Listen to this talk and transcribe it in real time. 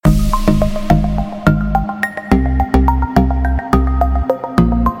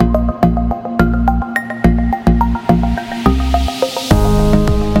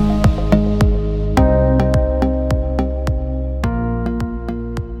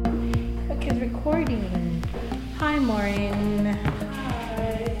Maureen.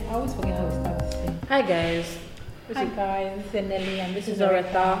 Hi. I always forget how we start this thing. Hi guys. Hi guys, this is Nelly and This is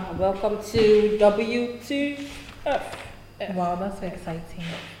Oretta. And welcome to W2F. Wow, that's so exciting.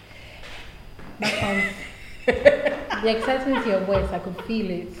 That sounds... the excitement in your voice, I could feel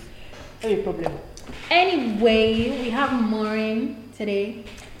it. No problem. Anyway, we have Maureen today.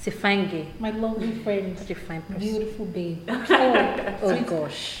 It's a fine girl. My lovely friend. Such a fine person. Beautiful babe. Oh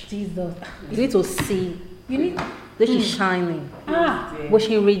gosh. Jesus. You need to see. You need... That she's shining. Ah. But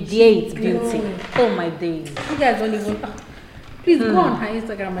she radiates beauty. glowing. Oh my days. You guys don't even... Please go on her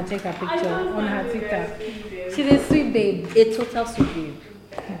Instagram and check her picture on her TikTok. She's a sweet babe. A total sweet babe.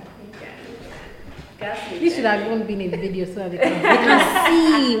 This should have even been a video so that they can You can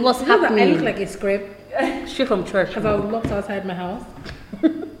see what's I happening. look like a script Straight from church. because I was locked outside my house.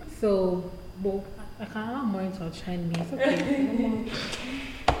 So, but I can't allow Maureen to outshine me. It's okay.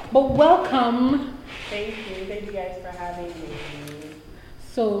 But welcome. Thank you guys for having me.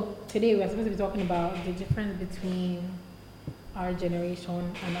 So today we're supposed to be talking about the difference between our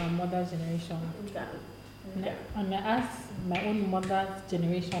generation and our mother's generation. Yeah. And I asked my own mother's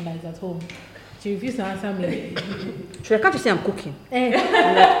generation that is at home. She refused to answer me. Should can't you say I'm cooking?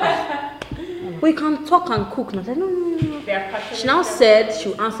 Eh, We can talk and cook. And I was like, no. They are passionate. She now said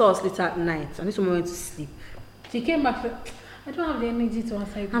she'll answer us later at night. And this woman went to sleep. she came back. I don't have the energy to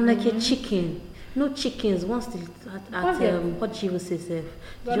answer you. I'm like a chicken. No chickens. Once the What's it? what she will say, you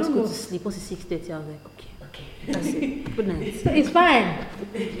I just don't go know. to sleep. Once it's 6:30, I was like, okay. That's it. Good night. It's fine.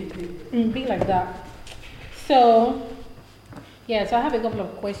 Be like that. So, yeah, so I have a couple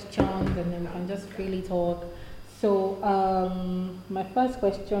of questions and then we can just freely talk. So, my first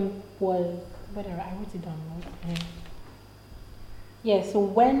question was, whatever, I wrote it down. Right? Yeah, so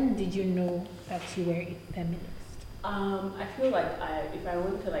when did you know that you were a feminist? I feel like if I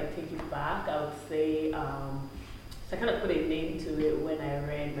want to take it back, I would say so I kind of put a name to it when I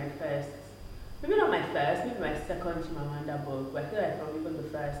read my first, maybe not my first, maybe my second Chimamanda book, but I feel like from even the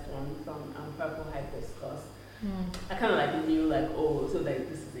first one from Purple Hibiscus. I kind of knew so this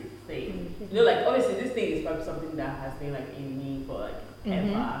is a thing. Obviously this thing is probably something that has been in me for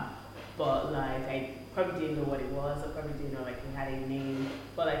ever, but I probably didn't know what it was. I probably didn't know it had a name.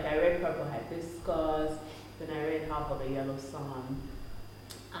 But I read Purple Hibiscus, then I read Half of a Yellow Sun,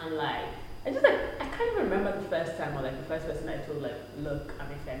 and I can't even remember the first time or the first person I told look,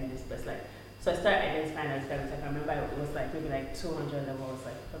 I'm a feminist, but so I started identifying as feminist. I remember it was maybe 200 level. I was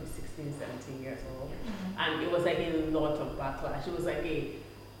probably 16, 17 years old, and it was a lot of backlash. It was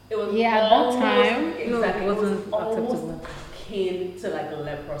it was at that time, exactly, no, it wasn't it was almost acceptable. akin to a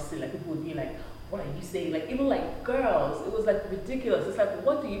leprosy. People would be what are you saying? Even girls, it was ridiculous. It's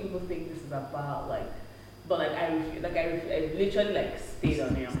what do you people think this is about? But I literally stayed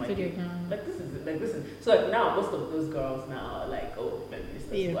on it. I'm this is so now most of those girls now are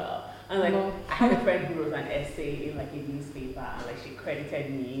feminists as well. And I had a friend who wrote an essay in a newspaper and she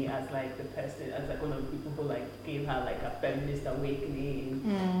credited me as the person as one of the people who gave her a feminist awakening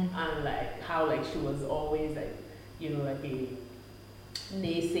and how she was always a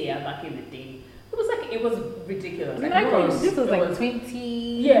naysayer back in the day. It was ridiculous. This was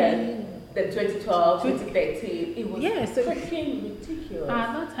 20... Then 2012, 2013, it was freaking ridiculous.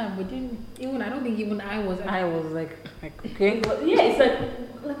 At that time, we didn't even. I don't think even I was. I was okay. It's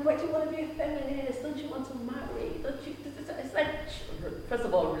why do you want to be a feminist? Don't you want to marry? Don't you? It's first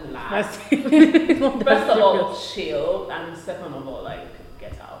of all, relax. First of all, chill, and second of all,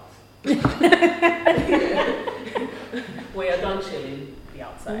 get out. When you're done chilling, be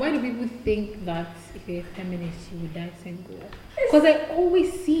outside. Why do people think that if you're a feminist, you would die single? Because I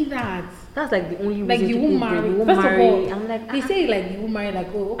always see that. That's the only reason you won't marry. You won't First marry. of all, I'm they say you won't marry.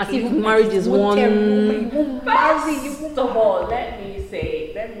 Okay, as if marriage is one. You won't marry. First of all, let me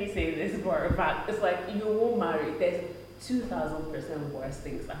say this for a fact. It's you won't marry. There's 2,000% worse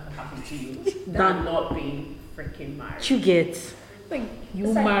things that could happen to you than not being freaking married. You get. You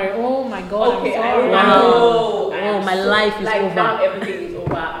won't marry. Oh my God. Okay, I'm sorry. Wow. My life is over. Now everything is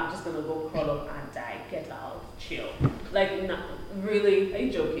over. I'm just gonna go crawl up and die. Get out. Chill. Really? Are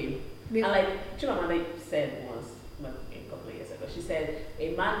you joking? Yeah. And Chimamanda said once, a couple of years ago, she said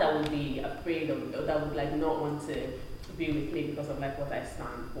a man that would be afraid of, or that would not want to be with me because of what I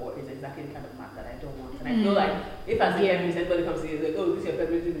stand for is exactly the kind of man that I don't want. And I feel if as a feminist anybody comes to you oh, this is your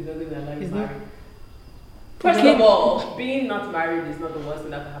feminism is not going to allow you to marry. First of all, being not married is not the worst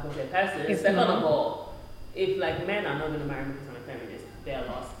thing that can happen to a person. Second of all, if men are not going to marry me because I'm a feminist, they're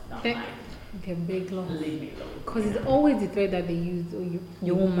lost down the line. Okay, big loss. Leave me alone. Because it's always the thread that they use. Oh,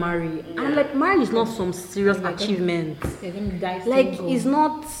 you won't marry. And marriage is not some serious achievement. You're going to die single. It's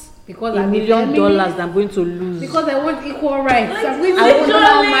not because $1 I'm a million feminist, I'm going to lose. because I want equal rights. Like, I'm going I want to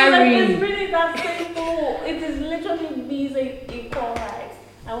now literally, marry. like, it's really that simple. It is literally me saying equal rights.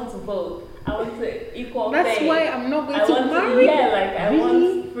 I want to vote. I want to equal That's pay. why I'm not going I to want marry. To, yeah, like I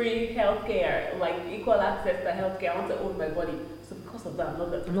Really? want free healthcare, like equal access to healthcare. I want to own my body. So because of that,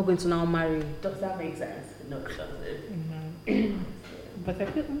 I'm not going to now marry. does that make sense? No, it doesn't. But I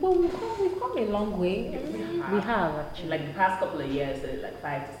feel, well, we've come a long way. We have actually. Like the past couple of years, like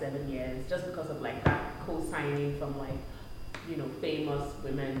 5 to 7 years, just because of like that co-signing from like, famous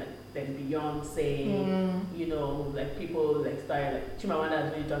women, like then Beyonce, like people like started, like Chimamanda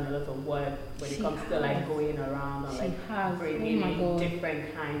has really done a lot of work when She it comes to like has. going around and She like has. bringing Oh my in God.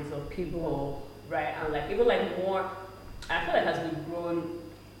 different kinds of people, right? And like even like more, I feel like as we've grown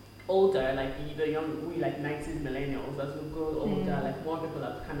older, like the young, we like 90s millennials, as we've grown older, like more people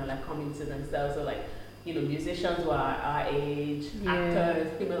have kind of like come into themselves. So like, musicians who are our age, Yeah.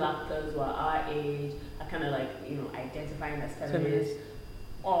 actors, female actors who are our age, are kind of like, identifying as feminists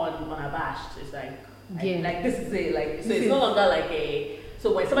unabashed. It's like, Yeah. like this is it, like, so This it's is- no longer like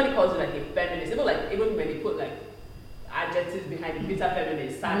so when somebody calls you like a feminist, even when they put like adjectives behind the bitter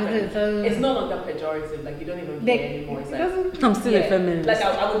feminist, sad feminist, it's no longer pejorative, like you don't even care anymore. It's like, I'm still a feminist. like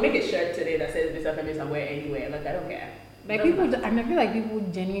I would make a shirt today that says bitter feminist and wear it anywhere, like I don't care. Like people, and I feel like people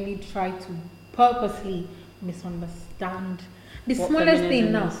genuinely try to purposely misunderstand the What smallest feminism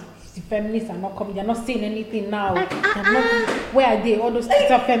thing now. is. The feminists are not coming. They're not saying anything now. They're not. Where are they? All those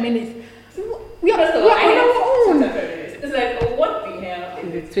Twitter feminists. We are First of all, on our own. Twitter feminist. It's like, what the hell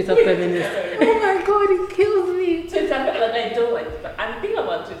is it? Twitter Who is feminist. Twitter Oh my God, it kills me. Twitter, like I don't like. But and the thing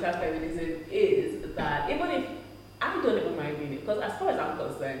about Twitter feminism is that even if I don't even mind being it, because as far as I'm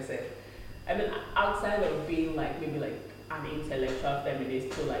concerned, I mean, outside of being like maybe like an intellectual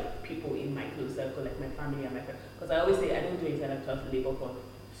feminist to like people in my close circle, like my family and my friends, because I always say I don't do intellectual labor for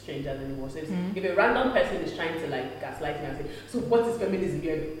strangers anymore. So if a random person is trying to like gaslight me and say, so what is feminism?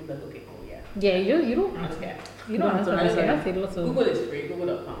 You're like, okay, cool, yeah. Yeah, you don't I don't care. You don't answer I don't care. that. That's a lot of. Google is free,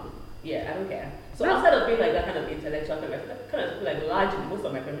 google.com. Yeah, I don't care. So That's- outside of being like that kind of intellectual feminist, I kind of feel like largely most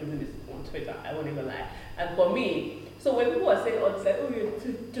of my feminism is on Twitter. I won't even lie. And for me, so when people are saying, it's like, oh, you're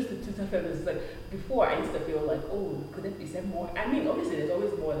just a Twitter feminist, it's like, before I used to feel like, oh, could it be said more? I mean, obviously there's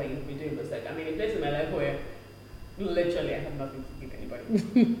always more that you could be doing, but it's like, I mean, a place in my life where literally I have nothing to give anybody.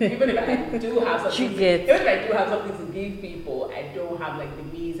 Even if I do have something, to give people, I don't have like the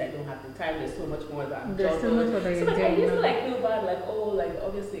means, I don't have the time. There's so much more that I'm There's so much more that so you're like, I doing used to now. like feel bad, like like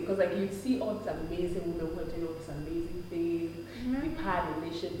obviously, because like you see all these amazing women who are doing all these amazing things, the PAD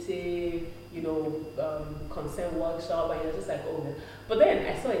initiative, consent workshop, and you're just like, oh. But then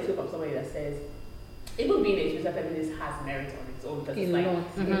I saw a tweet from somebody that says, even being a Twitter feminist has merit on its own, because it's like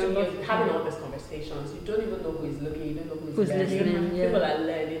you're having all these conversations, you don't even know who is looking, you don't know who is listening. Yeah. People are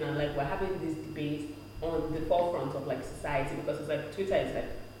learning, and like we're having this debate on the forefront of like society, because it's like Twitter is like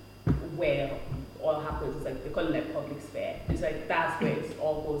where all happens. It's like they call it like public sphere. It's like that's where it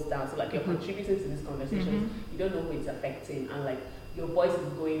all goes down. So like you're contributing to these conversations, you don't know who it's affecting, and like your voice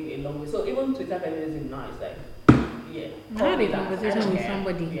is going a long way. So even Twitter feminism now is like, yeah. I had a that. conversation I don't with care.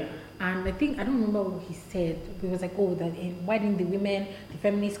 somebody, Yeah. and I think I don't remember what he said. He was like, "Oh, that why didn't the women, the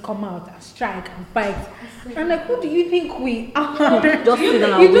feminists, come out and strike and fight?" I'm like, "Who do you think we are? Just sit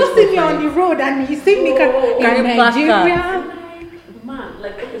down and You just wait see me for on the road and you see me carrying in placards. Nigeria." Man,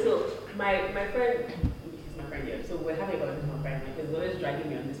 like okay, so my friend, he's my friend, yeah. So we're having a conversation with my friend, because he's always dragging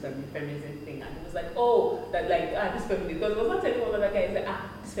me on this feminism thing, and he was like, oh, that like this feminist, because it was not telling one other guy, he's like,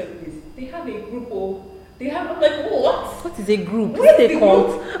 this feminist, they have a group of, they have, I'm like, what? What is a group? What is It's a the cult.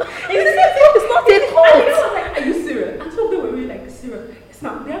 group? It's not a cult. And I was like, are you serious? And some people were really like, serious. Yes,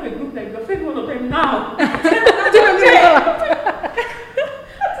 ma'am, they have a group like you're friend one of them now. That's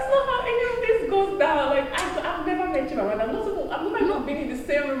not how any of this goes down. Like I've never met you, and I'm not been in the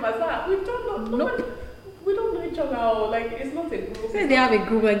same room as her. We don't know. We don't know each other. Or, like it's not a group. Say they have a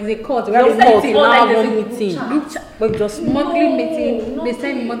group, like it's a cult. We We have have a cult, meeting. now like have there's one a group meeting. chat. Group chat. But just Monthly meeting. not They send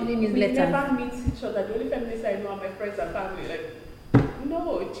really. monthly We newsletters. never meet each other. The only feminists I know are my friends and family. Like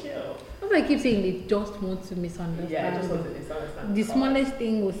no, chill. That's why I keep saying they just want to misunderstand. Yeah, I just want to misunderstand. The smallest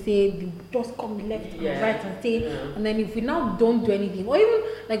thing will say they just come left and Yeah. right and say, Yeah. and then if we now don't do anything, or even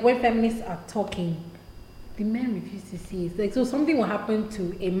like when feminists are talking, the men refuse to see it. Like so, something will happen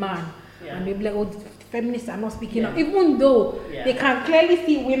to a man, Yeah. and they'll be like, "Oh, the feminists are not speaking Yeah. out," even though Yeah. they can clearly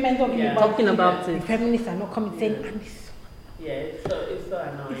see women talking Yeah. about it. The feminists are not coming saying, Yeah. and it's Yeah, it's so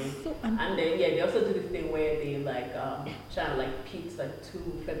annoying. It's so annoying. And then they also do this thing where they like try to like pit like two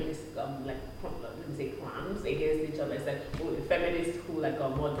feminist let me say clans against each other. It's like the feminists who like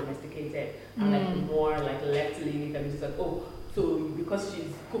are more domesticated and like more like left leaning feminists like So because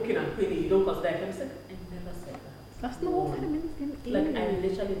she's cooking and cleaning, you don't consider a feminist. I never said that. That's not what feminism is. Like I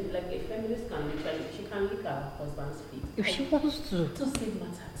literally, like a feminist can literally, she can lick her husband's feet. If she wants to. It doesn't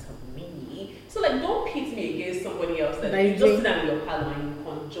matter to me. So like, don't pit me against somebody else. Like, Like you just sit down in your parlor and you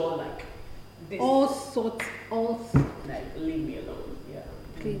conjure like this. All sorts. Like, leave me alone. Yeah.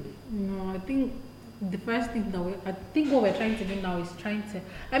 Okay. No, I think the first thing that I think what we're trying to do now is trying to.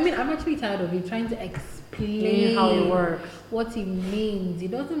 I mean, I'm actually tired of it trying to explain How it works. what it means. It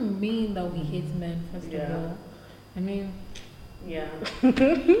doesn't mean that we hate men. First of Yeah. all, I mean, Yeah.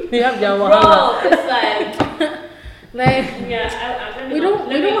 You have your Bro, it's like. like Yeah, I We don't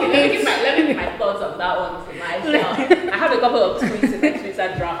hate- let me give my thoughts on that one for myself. I have a couple of tweets in the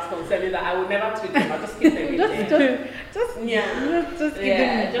Twitter drafts concerning that. I would never tweet them. I'll just keep them in there. just Yeah. just keep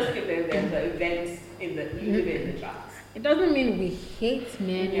Yeah, it. just keep them there. The events in the you leave it in the drafts. It doesn't mean we hate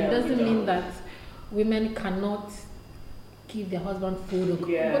men. Yeah, It doesn't we mean don't. that women cannot give their husband food or cook.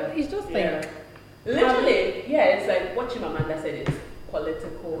 Yeah. But it's just like Literally, yeah, it's like what Chimamanda said, it's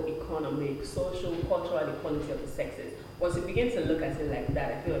political, economic, social, cultural equality of the sexes. Once you begin to look at it like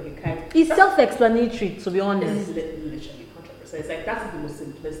that, I feel like you can't. It's self-explanatory, to be It's honest. literally 100%. It's like that's the most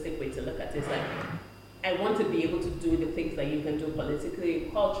simplistic way to look at it. It's like I want to be able to do the things that you can do politically,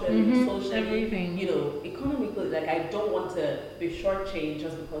 culturally, socially, everything. you know, economically. Like I don't want to be shortchanged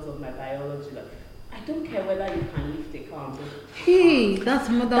just because of my biology. Like I don't care whether you can lift a car. and go, Hey, that's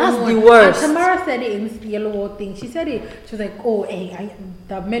mother That's one. the worst. And Tamara said it in this yellow wall thing. She said it. She was like, "Oh, hey,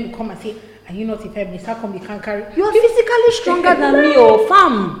 the men come and say, are you not a feminist? How come you can't carry?" You're physically stronger than me, oh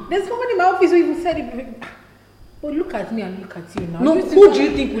fam. There's somebody in my office who even said it. But look at me and look at you now. No, This is who not- do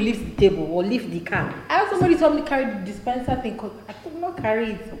you think will lift the table or lift the car? I had somebody tell me carry the dispenser thing because I could not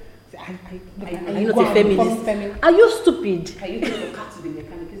carry it. Are you not a feminist? Are you stupid? Can you take your car to the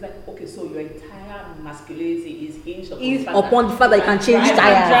mechanic? It's like, okay, so your entire masculinity is hinged Is upon the fact that you can change drive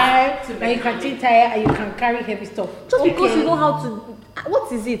tires. Drive, to and you can mechanic. change tire and you can carry heavy stuff. Just because Okay. you know how to.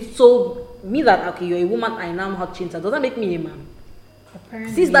 What is it? So, me that, okay, you're a woman, I now know how to change tires. Does that make me a man?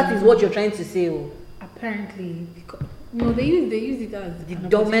 Apparently, Since that is what you're trying to say, oh. apparently, because, no, they use it as The an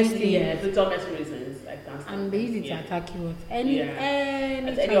dumbest opportunity, Yeah, the dumbest reasons I can't stand. and they use it yeah. to attack you at any Yeah.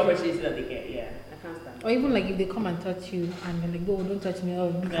 At any time. opportunity that they get, yeah. I can't stand. Or even like if they come and touch you and they're like, "Oh, don't touch me," or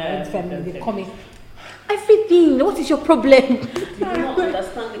look Yeah, at what family they okay. come in. Everything. What is your problem? Do you not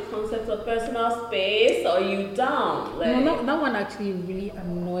understand the concept of personal space? Or are you down? Like, No, that one actually really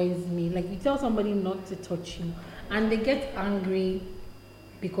annoys me. Like you tell somebody not to touch you, and they get angry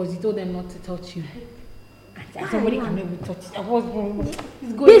because you told them not to touch you. And somebody can never touch you.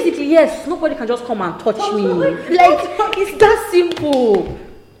 It's good. Basically, yes, nobody can just come and touch me. Like, it's that simple.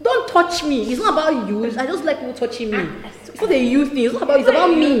 Don't touch me. It's not about you. I just like people touching me. It's not a you thing. It's not about. It's not about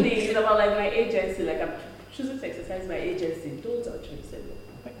a you me. thing, It's about like my agency. Like I'm choosing to exercise my agency. Don't touch me. Say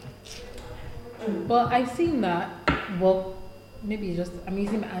no. But I've seen that. Well, maybe it's just I'm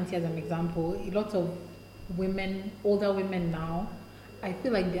using my auntie as an example. A lot of women, older women now, I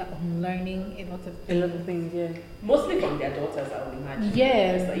feel like they're unlearning a lot of A lot of things, yeah. Mostly from their daughters, I would imagine.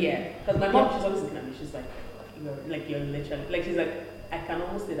 Yes. It's like, yeah. Because my mom, she's always looking at me. She's like, you're literally like she's like, I can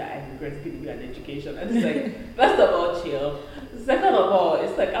almost say that I regret giving you an education. And it's like, first of all, chill. Second of all,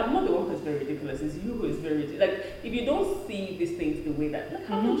 it's like I'm not the one who's very ridiculous. It's you who is very like. If you don't see these things the way that, like,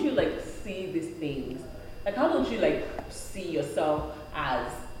 how don't you like see these things? Like, how don't you like see yourself as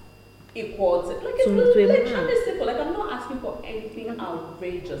equal to, like, it's To a literally man. simple. Like, I'm not asking for anything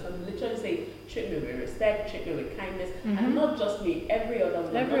outrageous. I'm literally saying treat me with respect, treat me with kindness, and not just me, every other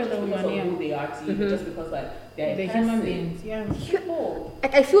woman, Every not just other because woman, of yeah. who they are to you, but just because like they're the a human person. beings. Yeah. Oh.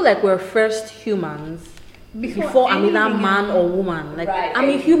 I feel like we're first humans before another anything man else. or woman. Like, Right, I'm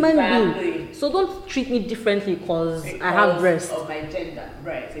a human exactly. being. So don't treat me differently because I Because have breasts. of my gender.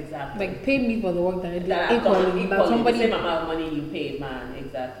 Right, exactly. Like pay me for the work that I did that I've done equally. But equally, somebody, the same amount of money you paid, man.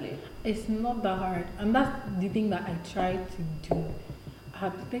 Exactly. it's not that hard, and that's the thing that I try to do. I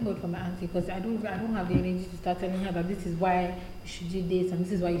have to thank God for my auntie because I don't have the energy to start telling her that this is why you should do this and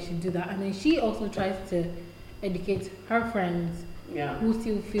this is why you should do that. And then she also tries to educate her friends Yeah. who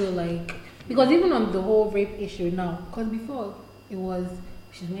still feel like, because even on the whole rape issue now, because before it was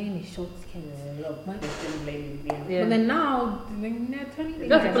she's wearing a short skirt. Yeah, a lot of What? people still blame me. Yeah. But then now they're turning things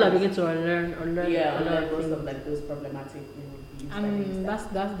Because people are around. beginning to unlearn Yeah, a lot like of most things. of like those problematic views And that's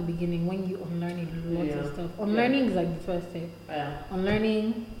the beginning when you unlearn a lot Yeah. of stuff. Unlearning is like the first step. yeah.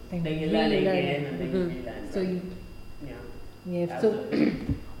 Unlearning, then Then you you learn really learn again it. and then Mhm. you relearn. So right? you Yeah. so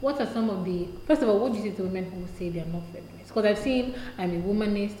what are some of the first of all, what do you say to women who say they're not feminists? Because I've seen I'm a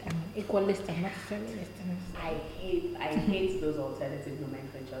womanist, I'm an equalist, I'm not a feminist. And I hate those alternative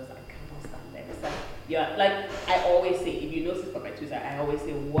nomenclatures. I cannot stand them. It's like Yeah, like I always say, if you notice from my Twitter, I always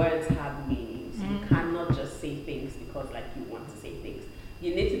say words have meanings. You cannot just say things because like you want to say things.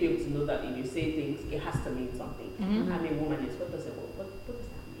 You need to be able to know that if you say things, it has to mean something. I'm a womanist. What does that mean?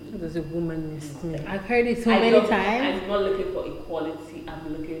 What does a womanist mean? I've heard it so many times. I'm not looking for equality.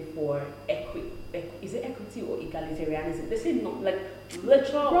 I'm looking for is it equity or egalitarianism? They say no, like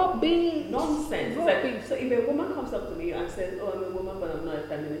literal Rubbish. nonsense. It's like, so if a woman comes up to me and says, "Oh, I'm a woman, but I'm not a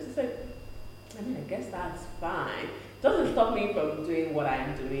feminist," it's like, I mean, I guess that's fine. Doesn't stop me from doing what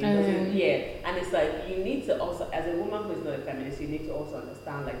I'm doing. And it's like you need to also, as a woman who is not a feminist, you need to also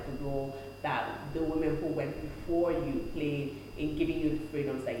understand like the role that the women who went before you played in giving you the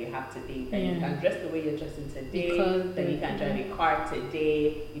freedoms that you have today. That you can dress the way you're dressing today, that you can drive a car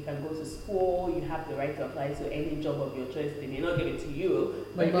today, you can go to school, you have the right to apply to any job of your choice. They may not give it to you,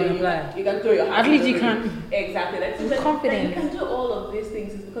 but you can throw your hand. At least you can. Exactly. That's confidence. You can do all of these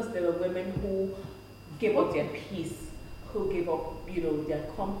things is because there were women who gave up their peace, who gave up, their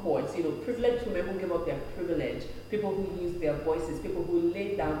comforts, privileged women who gave up their privilege, people who use their voices, people who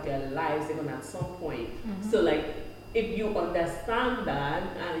laid down their lives even at some point. So like, if you understand that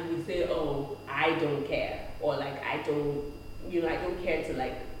and you say, oh, I don't care, or like I don't care to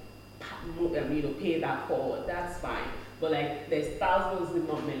like, pay that forward, that's fine. But like, there's thousands, if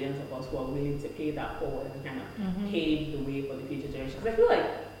not millions of us who are willing to pay that forward and kind of pave the way for the future generations. I feel like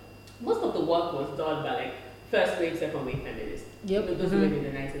most of the work was done by like first wave, second wave feminists. Yep. Those were in the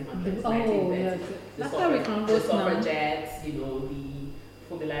 1900s, 1930s. Yes. That's how we can go the suffragettes, the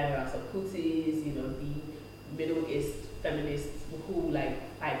Funmilayo Rasoputis, the Middle East feminists who like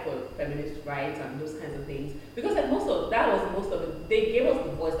fight for feminist rights and those kinds of things. Because like most of it. They gave us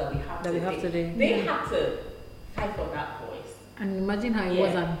the voice that we have today. They had to fight for that voice. And imagine how it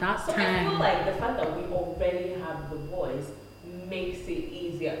was at that time. I feel like the fact that we already have the voice makes it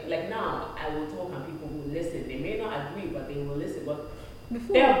easier. Like now, I will talk and people will listen. They may not agree, but they will listen. But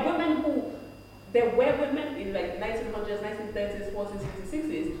there were women in like 1900s, 1930s, 40s, 50s,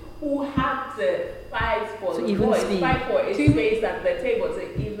 60s who had to fight for the voice, fight for a space at the table to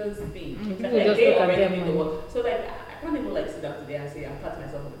even speak. Like they already knew the work. So like I can't even like sit down today and say I pat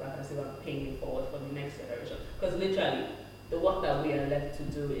myself on the back and say I'm paying it forward for the next generation. Because literally the work that we are left to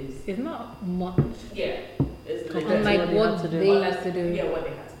do is it's not much. Yeah. It's unlike what they used to do. Yeah, what they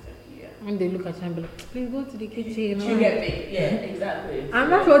had to do. Yeah. When they look at you and be like, please go to the kitchen. You get me? Yeah, exactly.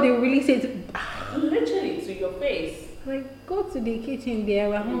 And that's what they really say literally to your face. Like, go to the kitchen there.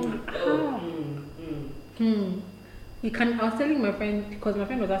 We're hungry. You can. I was telling my friend, because my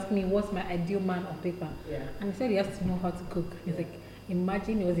friend was asking me what's my ideal man on paper. Yeah. And he said he has to know how to cook. He's like,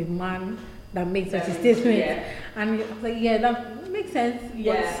 imagine it was a man that made such a statement. Yeah. And I was like, yeah, that makes sense.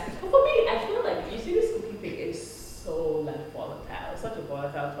 Yeah. But for me, I feel like, you see, this cooking thing is so like volatile. It's such a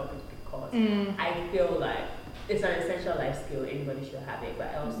volatile topic because I feel like it's an essential life skill. Anybody should have it.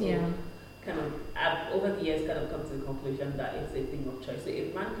 But I also I've over the years kind of come to the conclusion that it's a thing of choice. So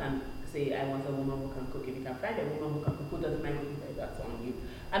if man can say, I want a woman who can cook, if you can find a woman who can cook, who doesn't mind cooking, that's on you.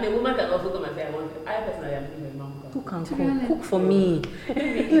 And a woman can also come and say, I personally am feeling a man who can cook. Cook for me.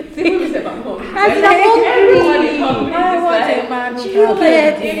 If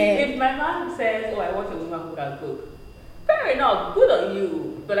my man says, I want a woman who can cook, fair enough, good on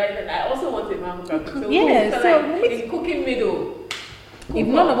you. But I also want a man who can cook. So in cooking middle. If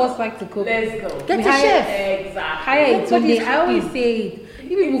none of us like to cook, let's go. Get a chef. Exactly. Hire it today. I always say it. If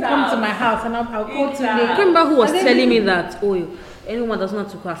people come to my house and I'll go today. Remember who was telling me that? Oh, anyone does not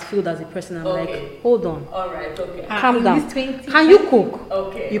cook has failed as a person. I'm like, hold on. All right. Okay. Calm down. Can you cook?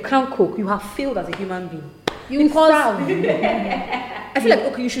 Okay. You can't cook. You have failed as a human being. Because I feel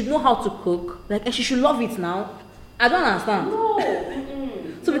like you should know how to cook. Like, and she should love it now. I don't understand. No.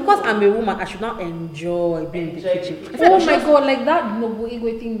 So because I'm a woman, I should not enjoy being in the kitchen. Oh my God, like that Nobu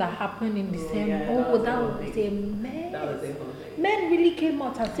Igwe thing that happened in December. That was a mess. That was a whole thing. Men really came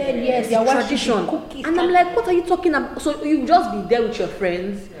out and said, yes, their tradition. And I'm like, what are you talking about? So you just be there with your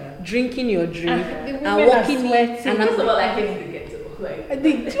friends, drinking your drink, and walking sweating. And first of all, I hate the ghetto. Like,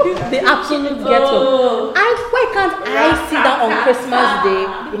 the absolute ghetto. Why can't I sit down on Christmas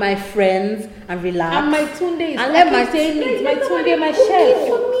Day with my friends and relax? And my Tunde is and let my Tunde, my chef.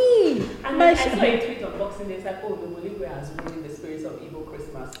 For me. And I saw a tweet on Boxing Day, it's like, the Moligwe has ruined the spirit of Igbo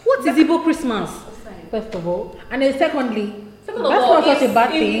Christmas. What is Igbo Christmas? First of all. And then secondly, that's not such a bad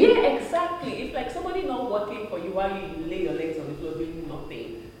thing. Yeah, exactly. If like somebody not working for you while you lay your legs on the floor doing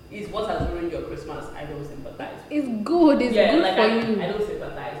nothing is what has ruined your Christmas, I don't sympathize. It's good. It's good like for you. I don't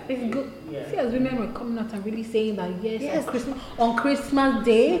sympathize. It's good. Yeah. See, as women were coming out and really saying that yes. On Christmas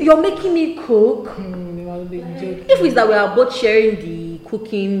Day, you're making me cook. If it's that we are both sharing the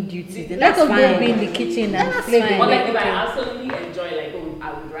cooking duties, then Let that's us go fine. be in the kitchen and That's slave fine. But like if in I the absolutely enjoy, like, oh,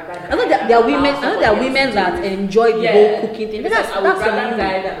 I would rather. I know there are women. I know there are women that enjoy the whole cooking thing. Because That's I would rather fine.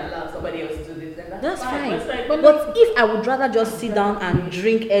 die than allow somebody else to do this. Then That's fine. But it's like, But if I would rather just sit down and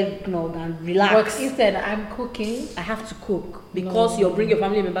drink eggnog and But relax, instead, I'm cooking. I have to cook because you'll bring your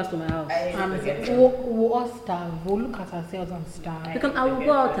family members to my house. We'll all starve. We'll look at ourselves and starve. Because I will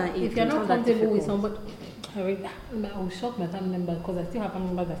go out and eat. If you're It's not that comfortable with difficult. somebody, I will shock my family members because I still have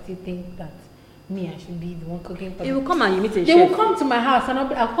family members that still think that me, I should be the one cooking for You them. will come and you meet a They will chef. come to my house and I'll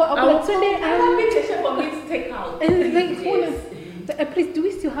be like, today, I want me to share for me to take out. and like, please, do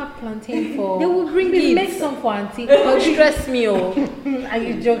we still have plantain for? They will bring please it. make some for auntie. Don't stress me, oh. Are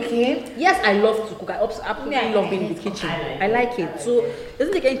you joking? Yes, I love to cook. I absolutely Yeah, love I being in the hate kitchen. cooking. I like it. So it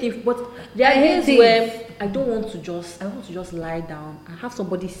doesn't take anything. But there I are hate days it. where I don't want to just. I want to just lie down and have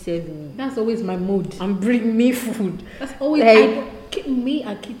somebody serve me That's always my mood. and bring me food. That's always me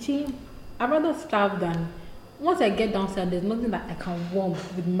a kitchen. I'd rather starve than. Once I get downstairs, there's nothing that I can warm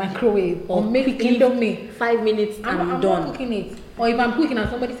with microwave or make quickly indomie. 5 minutes and I'm done. not cooking it. Or if I'm cooking and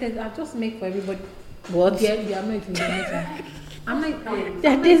somebody says, I'll just make for everybody. What? Yeah, I'm not eating the I'm like,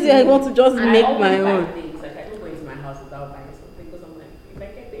 There are days where I want to just And make I always my buy own. things. Like I don't go into my house without buying something because I'm like, if I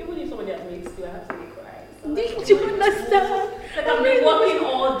get even if somebody else makes do I have to make rice? So did you understand? Like I've been working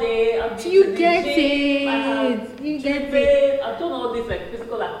all day. I've been You to the get gym, I have it. You get it. driven, I've done all this like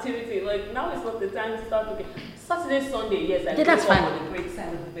physical activity. Like now is not the time to start looking. Saturday, Sunday, yes, I Yeah, that's wake up fine. on the great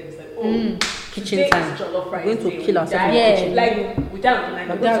side of the bed. It's like, oh, Kitchen today time. is jollof rice We're going to day. kill We ourselves die. in the kitchen. Like we die like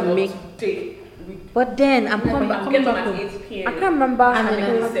But we that go to make- work today. But then I'm Yeah, coming but back. I'm coming getting back at home. 8 p.m. I can't remember. And And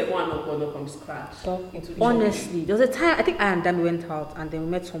then then I- I said one up from scratch. So, Into the Honestly, there was a time I think I and Dami went out and then we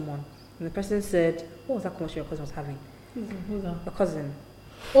met someone and the person said, "What was that conversation your cousin was having?" who's that? Your cousin.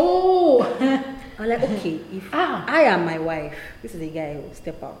 Oh, I'm like, okay, if Ah. I am my wife, this is a guy who will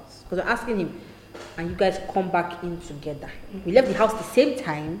step out. Because I'm asking him, and you guys come back in together. We left the house the same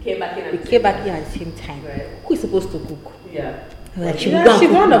time. Came back in. We came back in at the same time. Right. Who is supposed to cook? Yeah. I'm like, she will yeah, go and she's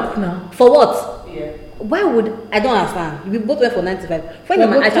cook not now. up now. For what? Yeah. Why would I don't understand? We both went for 9 to 5. Friend We're of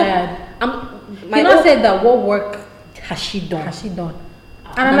mine, both I told tired. my You not own- said that what work has she done? has she done?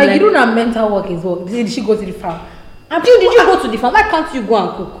 And I'm like, you don't know mental work is work. Did she go to the farm? Did you go to the farm? Why can't you go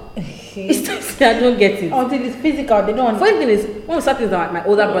and cook? It's just, I don't get it. Until it's physical, they don't. Funny thing is, one of the things that my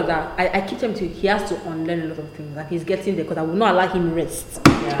older brother, I keep him to, he has to unlearn a lot of things, and he's getting there because I will not allow him rest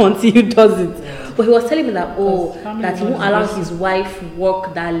until he does it. Yeah. But he was telling me that family that he won't members allow rest. his wife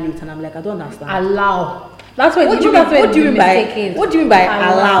work that late, and I'm like, I don't understand. Allow. That's what. What do you mean? What do you mean by? What do you mean by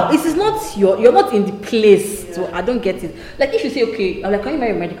allow? It is not you're not in the place, so I don't get it. Like if you say, okay, I'm like, can you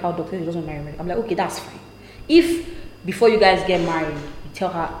marry a medical doctor? He doesn't marry a medical. I'm like, okay, that's fine. If before you guys get married, you tell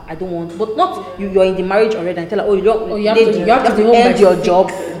her I don't want, but not you're in the marriage already and tell her, oh, you don't. Oh, you have to be home end by your 6.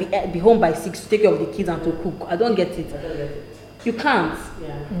 job, be home by 6 to take care of the kids and to cook. I don't get it. I don't get it. You can't.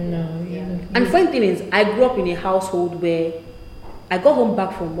 Yeah. No. Yeah. And funny thing is, I grew up in a household where I got home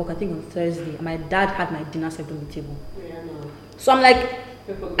back from work, I think on Thursday, and my dad had my dinner served on the table. Yeah, no. So I'm like,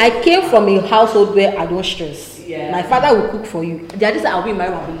 I came from a household where I don't stress. Yeah. My father will cook for you. The other day I'll be in my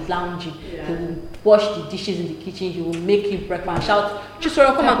room, I'll be lounging. Yeah. He will wash the dishes in the kitchen. He will make you breakfast and shout,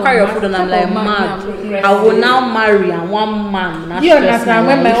 "Chisoro, come and carry your food." And I'm like, mad. I will now marry and one man. Not You stress understand?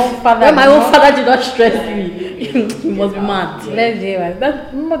 my When my life. own father When my did own not- father did not stress me, he must be mad. Let's hear it.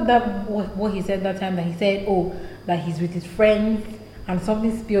 That remember that what he said that time that he said, oh, that he's with his friends and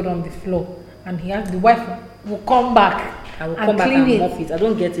something spilled on the floor, and he has the wife will come back. I will and come back clean and it. mop it. I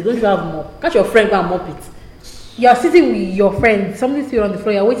don't get it. Don't you have mop? Can't your friend go and mop it? You're sitting with your friend, something spilled on the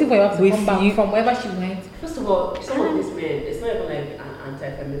floor. You're waiting for your wife to With come back you. from wherever she went. First of all, some of these men, it's not even like an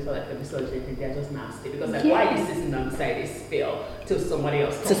anti-feminist or like a misogynist, they're just nasty. Because like, why are you sitting down beside a spill till somebody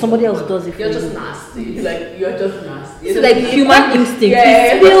else comes? So somebody else does it for You're you. just nasty. Like, you're just nasty. It's like human instinct.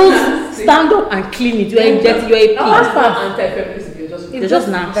 Yeah, It spills, nasty. stand up and clean it. You're a dirty, you're a pig. No, that's not anti-feminist. You're just You're just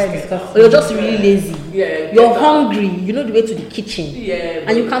very nasty. disgusting. Or you're just really lazy. Yeah. You're hungry. You know the way to the kitchen. Yeah.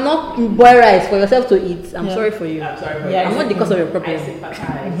 And you cannot boil rice for yourself to eat. I'm Yeah. sorry for you. I'm sorry for Yeah, I'm not the cause of your I problem.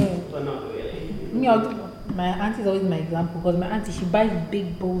 sympathize, but not really. Me, my auntie's always my example because my auntie she buys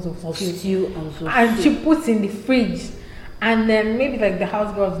big bowls of stew Stew and so. and she puts in the fridge, and then maybe like the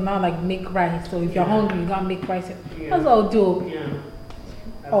house girls now like make rice. So if you're hungry, you gotta make rice. Yeah. That's what I'll do.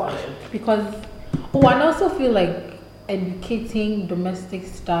 Yeah. Oh, because and I also feel like educating domestic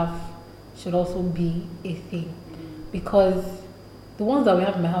staff should also be a thing, because the ones that we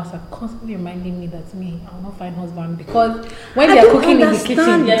have in my house are constantly reminding me that me, I will not find husband because when I they're don't cooking in the understand.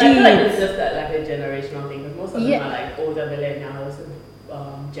 kitchen, Yeah, I feel like it's just like a generational thing because most of them Yeah. are like older millennials,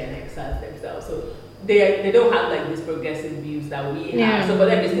 Gen Xers themselves. So they don't have like these progressive views that we have. So for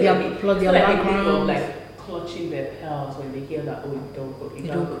them, it's like a thing of like clutching their pearls when they hear that, oh, you don't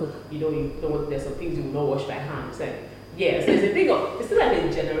cook, you don't, there's some things you will not wash by hand. It's like, yeah, so it's a thing of, it's still like a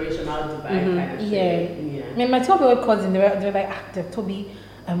generational divide kind of thing. Yeah. I mean, my 12-year-old cousin, they're like, Toby,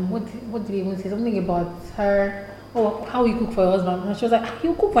 what did he even say? Something about her, how you cook for your husband. And she was like,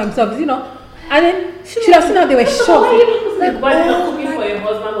 he'll cook for himself, you know? And then she should have seen how they were shocked. Like, why are you not cooking for your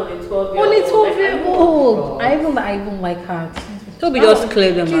husband on a 12-year-old? On a 12-year-old. I even like her. Toby just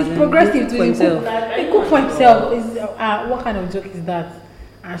clear them. She's progressive to himself. He cook for himself. What kind of joke is that?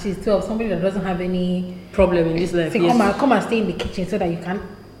 And she's 12. Somebody that doesn't have any problem in this life. Come and stay in the kitchen so that you can.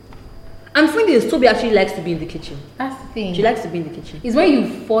 And the thing is, Toby actually likes to be in the kitchen. That's the thing. She likes to be in the kitchen. It's when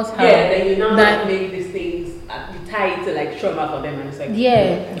you force her. Yeah, then you now make these things, you tie it to like trauma for them, and it's like,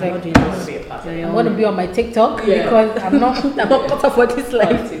 I want to be on my TikTok because I'm not cut off for this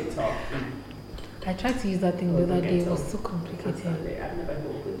life. TikTok. I tried to use that thing the other day. It was so complicated.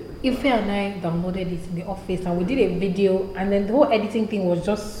 Ife and I downloaded it in the office and we did a video, and then the whole editing thing was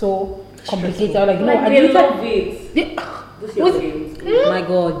just so complicated. I was like, I love it. My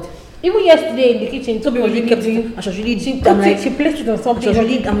God. Even yesterday in the kitchen, Toby was kept it. She placed it on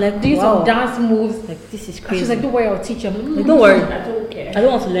something. I'm like, doing some dance moves. Like, this is crazy. She's like, don't worry, I'll teach you. Like, don't worry. I don't care. I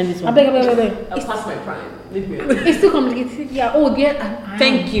don't want to learn this one. I beg. I'll pass my prime. Leave me. It's too complicated. Yeah. Oh, yeah.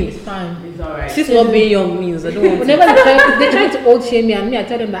 Thank you. It's fine. It's alright. Since not being young means, I don't want Whenever they try to old shame me, and me, I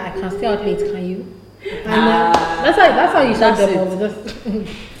tell them that I can stay out late. Can you? And that's how you shut them up.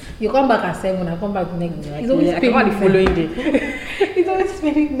 You come back at 7, I come back the next day. It's always the following day. It's always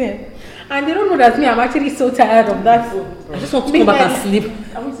spinning them. And they don't know that me, I'm actually so tired of that. I just want to come back and sleep.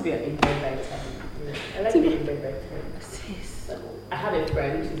 I want to be in bed by 10. I like being in bed by 10. I have a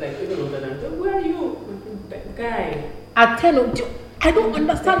friend, she's like, even older than me. Where are you? Guy. At 10, I don't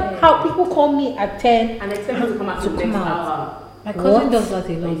understand how people call me at 10 and expect me to come out to the next hour. My cousin does that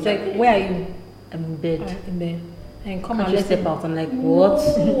a lot. It's like, where are you? I'm in bed. In bed. And come and step out. I'm like, what?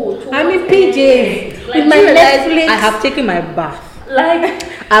 I'm in PJs. Like, my Netflix. I have taken my bath. Like,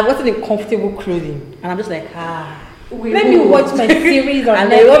 I've gotten in comfortable clothing, and I'm just like, let me watch my series on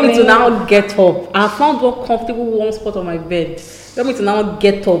and they want me to now get up. I found one comfortable warm spot on my bed. They want me to now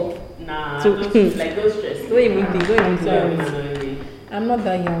get up. Nah, like those stress. Don't even think. I'm not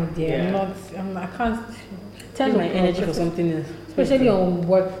that young, dear. Yeah. I can't tell my energy for something else. Especially on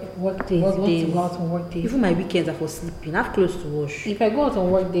work days. You want to go out on work days. Even my weekends are for sleeping. I have clothes to wash. If I go out on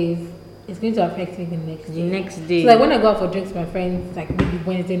work days, it's going to affect me the next day. So like when I go out for drinks with my friends, like maybe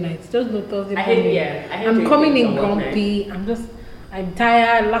Wednesday nights, just no Thursday morning. I'm coming in grumpy. I'm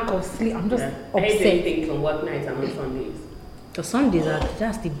tired, lack of sleep. I'm just upset. I hate doing things on work nights and on Sundays. So Sundays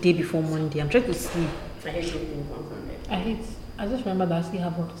that's the day before Monday. I'm trying to sleep. I hate doing things on Sunday. I just remember that I still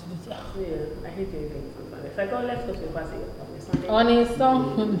have work to do. Yeah, I hate doing things on Sunday. If I go, let's go to the party on Sunday. On a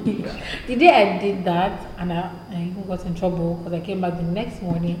Sunday. The day I did that, and I even got in trouble because I came back the next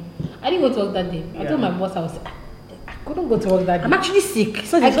morning. I didn't go to work that day. I told my boss I couldn't go to work that day. I'm actually sick.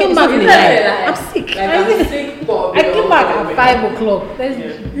 So I came back. I'm sick. I'm sick. I came back at 5 o'clock.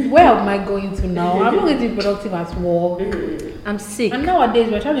 Where am I going to now? I'm not going to be productive at work. I'm sick. And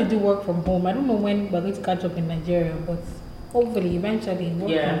nowadays we're trying to do work from home. I don't know when we're going to catch up in Nigeria, but hopefully, eventually,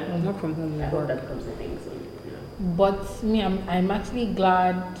 work from home. I hope that becomes a thing soon. But me, I'm actually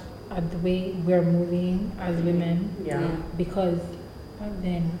glad at the way we're moving as women. Yeah. Because back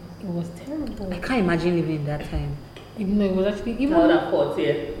then it was terrible. I can't imagine living in that time. No, it was actually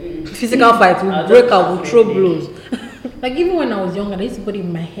even physical fight. We break out, we throw blows. Like even when I was younger, I used to put it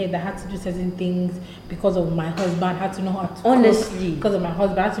in my head that I had to do certain things because of my husband. I had to know how to honestly cook because of my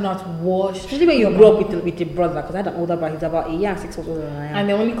husband. I had to know how to wash. Especially when you grew up with a brother, because I had an older brother. He's about 1 year and 6 months older than I am. And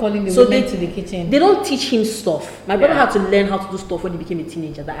they're only calling the women to the kitchen. They don't teach him stuff. My brother had to learn how to do stuff when he became a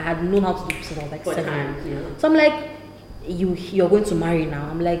teenager that I had known how to do since I was like 7. So I'm like, you're going to marry now.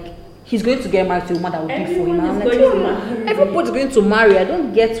 I'm like, he's going to get married to a woman that will be for him. I'm like, everybody's going to marry. I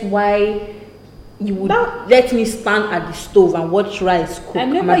don't get why you would let me stand at the stove and watch rice cook. I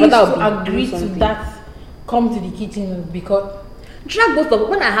never used to agree to that. Come to the kitchen because drag both of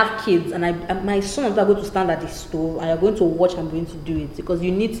when I have kids and my son and daughter are going to stand at the stove and you're going to watch. I'm going to do it because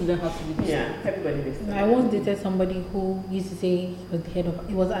you need to learn how to do this. Yeah, everybody needs to. I once dated somebody who used to say he was the head of.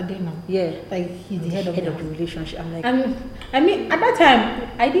 It was Adena. Yeah, like he's the head of the relationship. I'm like, and I mean at that time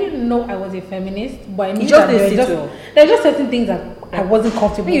I didn't know I was a feminist, but I knew that there were just certain things that I wasn't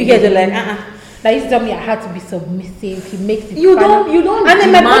comfortable. You hear the like, Like, he used to tell me I had to be submissive. He makes it you don't and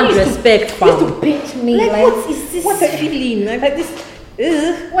then demand respect. He used to pinch me. Like what is this feeling? Like this.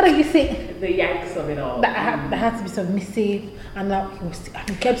 What are you saying? The yanks of it all. That I had to be submissive, and now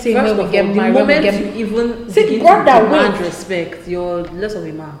he kept saying First when of we get all, married, the when we moment get you even See, begin God, to that demand way. respect, you're less of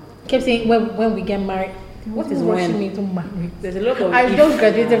a man. kept saying when we get married. What is rushing when? me to marry? There's a lot of I if. just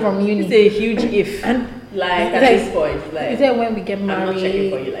graduated from uni. It's a huge if. And Like, He at said- this point, like, he said when we get I'm not married, checking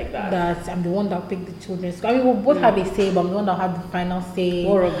for you like that. I'm the one that pick the children. I mean, we both have a say, but I'm the one that have the final say.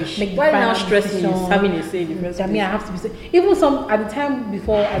 What rubbish. Make the Why now final stress me decision. is having a say in the first I mean, I place? have to be. Even some at the time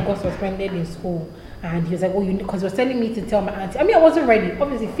before I got suspended in school, and he was like, "Oh, you," because he was telling me to tell my auntie. I mean, I wasn't ready.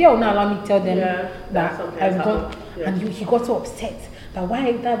 Obviously, fear will not allow me to tell them Yeah, that sometimes I've gone. happens. Yeah. And he got so upset. That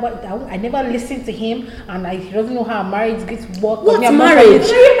I never listened to him, and he doesn't know how marriage gets work. What's Me, I'm not marriage?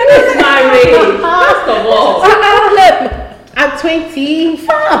 ready. Marriage, first of all. I'm 20.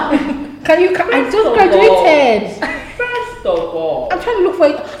 Can you? I First just of graduated. First of all. I'm trying to look for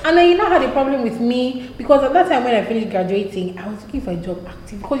it, and then you know had a problem with me because at that time when I finished graduating, I was looking for a job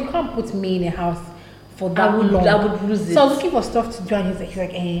active because you can't put me in a house for that long. I would lose it. So I was looking for stuff to do, and he's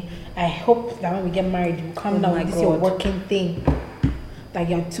like, I hope that when we get married, you come Oh down my with this your God. working thing. Like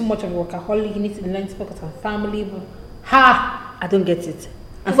you're too much of a workaholic. You need to learn to focus on family. Ha! I don't get it.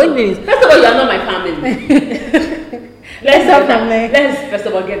 And First funny thing is, of all, you are not my family. Let's start from there. Let's first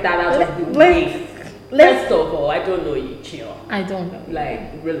of all get that out of the way. First of all, I don't know you, chill. I don't know.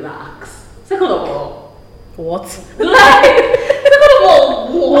 Like, relax. Second of all, what? like, second of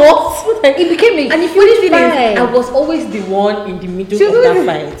all, what? It became a And the funny thing fight. is, I was always the one in the middle She of was that always-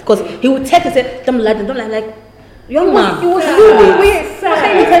 fight because he would text and say, "Don't like, like, young man, It was Sir, so weird. sir. What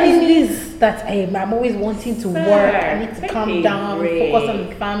are you telling me this? That I'm always wanting to Sir, work. I need to take calm a down, break. focus on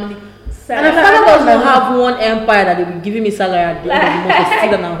the family. Sir, And I I found out does that not have one empire that they will giving me salary at the end of the month to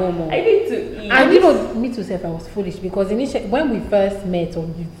sit down at home." I need to eat. And you know, me too, self, I was foolish because initially, when we first met, or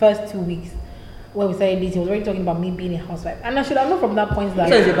the first 2 weeks, when we started dating, he was already talking about me being a housewife. And I should have known from that point that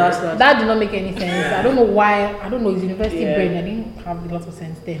So he's a bastard. that did not make any sense. I don't know why, I don't know, his university Yeah. brain, I didn't have a lot of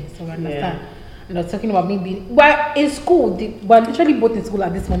sense then, so I understand. And I was talking about me being, well, in school, we're literally both in school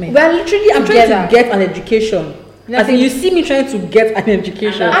at this moment. Well, literally, I'm trying Together. to get an education. As in, you see me trying to get an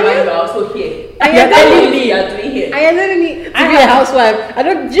education. And that's why you're also here. And you're telling me you are doing here. I am telling me, to be a housewife.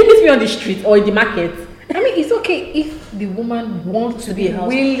 Do you meet me on the street or in the market? I mean, it's okay if the woman wants to be a housewife.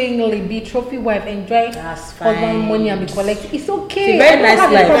 willingly be trophy wife, enjoy That's husband fine. money and be collecting. It's okay. It's a very I don't nice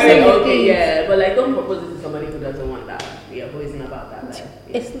have a life. problem Very with okay, it. yeah. But like, don't propose it to somebody who doesn't want that. Yeah, who isn't about that life.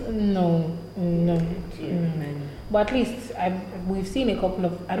 Yeah. It's no. Yeah. But at least we've seen a couple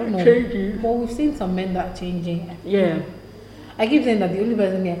of, I don't know, Changing. but we've seen some men that are changing. Yeah. I keep saying that the only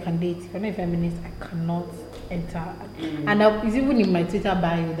person I can date, if I'm not a feminist, I cannot enter. And it's even in my Twitter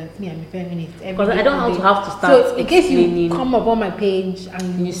bio that me, I'm a feminist. Because I don't want to have to start So in case you explaining. come up on my page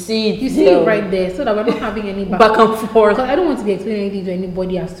and You see it. you see there. it right there, so that we're not having any Back and forth. Because I don't want to be explaining anything to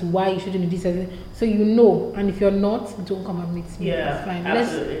anybody as to why you shouldn't do this. So you know, and if you're not, don't come and meet me. Yeah, It's fine.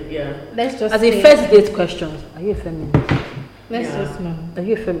 absolutely. Yeah. Let's just As a say- first date question, are you a feminist? Let's Yeah. just know. Are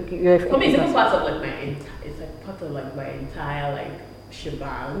you a feminist? You're a For me, it's even feminist. part of like it's like part of like my entire like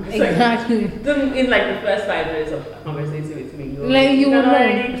shebang. It's like, Exactly. in like the first 5 minutes of conversation with me, You can will know.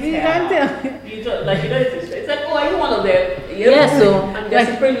 already You can't tell. You just like you know it's like, oh, are you one of them? Yeah, so, I'm their like-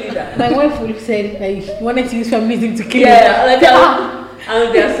 supreme leader. My wife would said like he wanted to use feminism to kill Yeah, me. like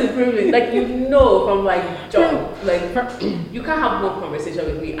I'm their supreme leader. Like you know from like job, like you can't have one conversation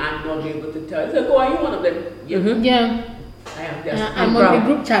with me and not be able to tell. It's like, oh, are you one of them? Yeah, Yeah, I am their I'm supreme on the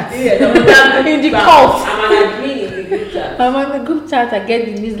group chat. Yeah, In the cult. I'm an admin in the group chat. I'm on the group chat. I get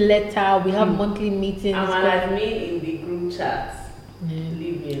the newsletter. We have monthly meetings. I'm an admin in the group chat. Yeah.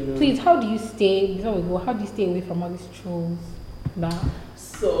 Leave me alone. Please, how do you stay? Before we go, how do you stay away from all these trolls? That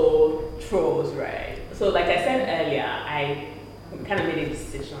So trolls, right? So like I said earlier, I kind of made a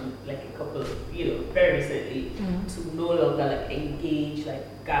decision like a couple of, very recently to no longer like engage like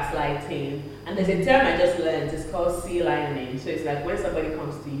gaslighting. And there's a term I just learned, it's called sea lioning. So it's like when somebody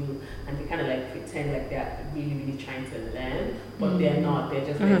comes to you and they kind of like pretend like they're really, really trying to learn, but they're not, they're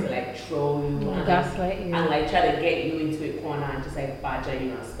just trying to like troll you and, gaslight you. and like try to get you into a corner and just like badger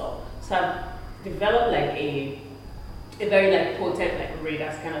you and stuff. So I've developed like a very like potent like ray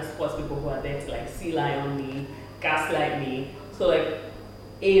that's kind of spots people who are there to like sea lion me, gaslight me. So like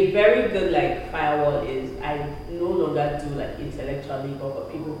a very good like firewall is I no longer do like intellectual labor for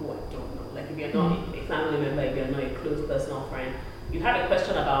people who I don't know. Like if you're not a family member, if you're not a close personal friend, you had a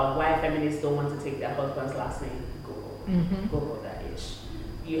question about why feminists don't want to take their husband's last name, Google that ish.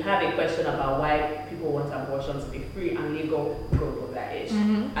 You have a question about why people want abortion to be free and legal, Google that ish.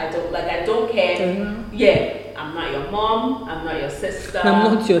 I don't care. Yeah, I'm not your mom, I'm not your sister,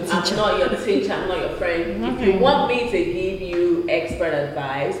 I'm not your teacher. I'm not your teacher, I'm not your friend. If you want me to give you expert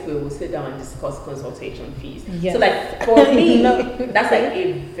advice, we will sit down and discuss consultation fees. Yes. So like for me, that's like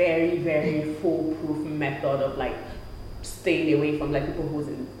a very, very foolproof method of like staying away from like people whose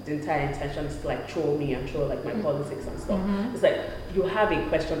the entire intention is to like troll me and troll like my politics and stuff. It's like you have a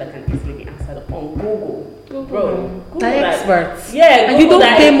question that can easily be answered on Google. Bro, Google they're experts. Yeah, and you don't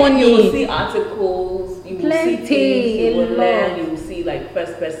pay money. You will see articles, you will see things, you will learn, you will see like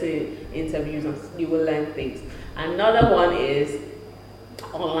first person interviews, and you will learn things. Another one is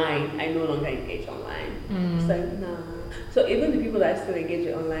online. I no longer engage online. It's like nah. So even the people that I still engage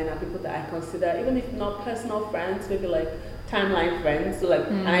with online are people that I consider, even if not personal friends, maybe like timeline friends. So like,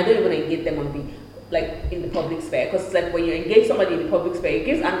 and I don't even engage them on the like in the public sphere, because it's like when you engage somebody in the public sphere, it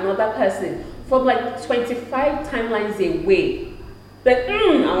gives another person from like 25 timelines away. Like,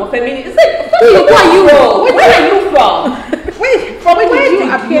 I'm a feminist. It's like, who are you? Where are you from? Where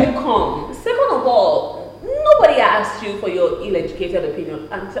did you come? Second of all, nobody asked you for your ill-educated opinion.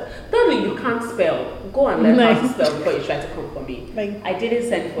 And thirdly, you can't spell. Go and learn how to spell before you try to come for me. I didn't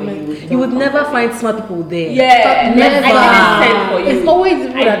send for you. You would never find smart people there. Yeah, never. I didn't send for you. It's always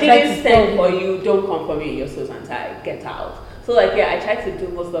people I didn't send for you. Don't come for me in your suit and tie. Get out. So like, yeah, I try to do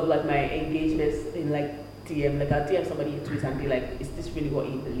most of like my engagements in like DM. Like I'll DM somebody in Twitter and be like, is this really what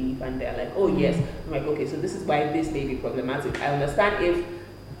you believe? And they're like, oh yes. I'm like, okay, so this is why this may be problematic. I understand if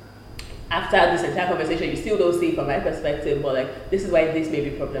after this entire conversation you still don't see it from my perspective, but like this is why this may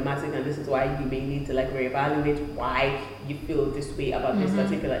be problematic, and this is why you may need to like reevaluate why you feel this way about this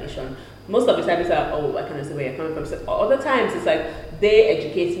particular issue. And most of the time it's like, oh, I can see where you're coming from. So other times it's like they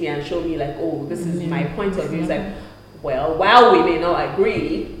educate me and show me like, oh, this is my point of view. It's like, well, while we may not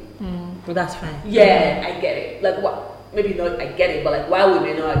agree, that's fine. Yeah, I get it. Like what? Maybe not. I get it, but like while we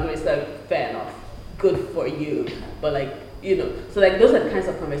may not agree, it's like fair enough, good for you. But like, you know, so like those are the kinds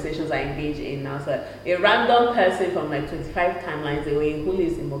of conversations I engage in now. So a random person from like 25 timelines away who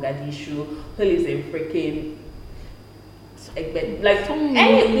lives in Mogadishu, who lives in freaking like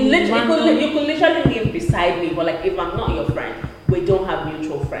any literally, you could literally live beside me, but like if I'm not your friend, we don't have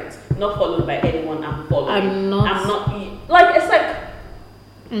mutual friends. Not followed by anyone I'm following. I'm not like it's like.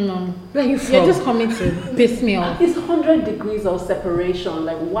 No. Where are you from? You're just coming to piss me off. It's 100 degrees of separation.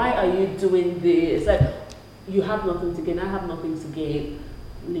 Like, why are you doing this? Like, you have nothing to gain. I have nothing to gain.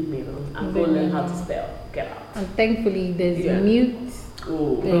 Leave me alone. And go learn how to spell. Get out. And thankfully, there's mute.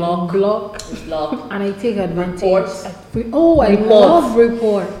 Block. And I take advantage. Reports. I love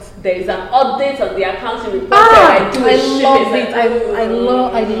reports. There is an update on the accounting report. I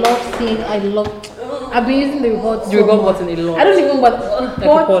love seeing. I've been using the report. The report button a lot. I don't even want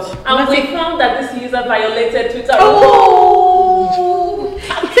report. And we found that this user violated Twitter.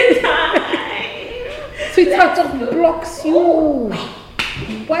 Twitter just blocks you.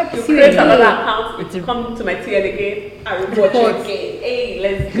 Wipes you. Create another account. Come to my TN again. I report you again. Hey,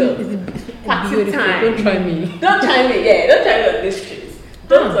 let's go. Party time. Don't try me. Don't try me. Yeah, don't try me on this street.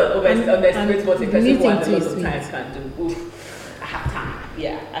 Don't underestimate what a person who has a lot of time can do. I have time.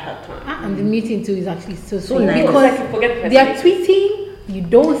 Yeah, I have time. And the meeting too is actually so nice. Because they are tweeting, you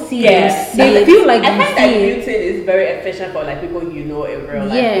don't see it. They feel like I find that muting is very efficient for like people you know in real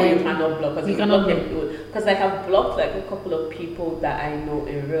life. Yeah. Who you cannot block because you cannot block people. Because like I've blocked like a couple of people that I know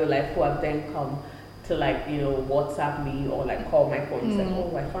in real life who have then come to like, you know, WhatsApp me or like call my phone and say,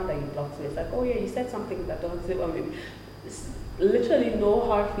 oh, I found that you blocked me. It's like, oh yeah, you said something that doesn't sit on me. Literally no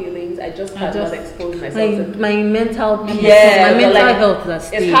hard feelings. I just have not exposed myself. My mental peace, my mental health.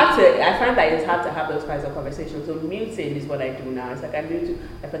 That's it's hard to. I find that it's hard to have those kinds of conversations. So muting is what I do now. It's like I mute.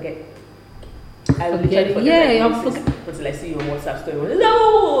 I forget. I literally forget. Until I see you on WhatsApp story.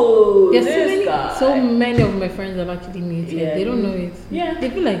 No, yes, so many of my friends have actually muted. Yeah. They don't know it. Yeah, they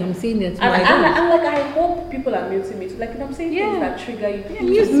feel like I'm saying that. And like I hope people are muting me. Like if I'm saying things that trigger you,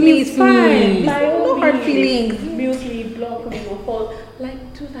 mute me. It's fine. No hard feelings. Mute me, block me, or fall.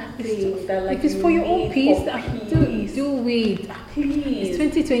 Like do that thing that like if it's for your own peace, do it. Please. It's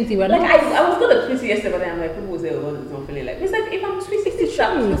 2020. We're like I was gonna tweet yesterday, but I'm like people will say, oh, it's not feeling like it's like if I'm tweeting,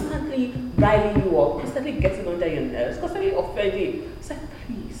 constantly riling you up, constantly getting under your nerves, constantly offending. It's like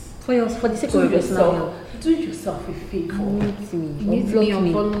please. For the sake of yourself, do yourself a favor. Mute me,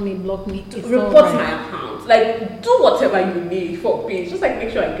 unfollow me, block me. Report my account. Like do whatever you need for peace. Just like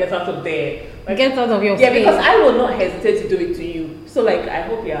make sure I get out of there. Like, get out of your space. because I will not hesitate to do it to you. So like I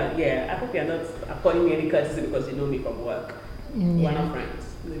hope you're not according me any courtesy because you know me from work. We're not friends.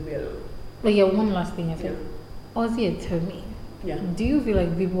 Leave me alone. But yeah, one last thing I said. Ozzy and Tommy. Yeah. Do you feel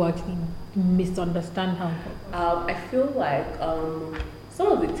like people actually misunderstand how? I feel like some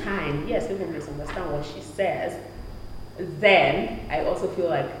of the time, yes, people misunderstand what she says. Then I also feel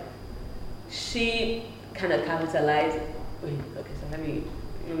like she kind of capitalized wait, okay, so let me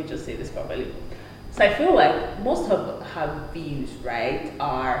just say this properly. So I feel like most of her views, right,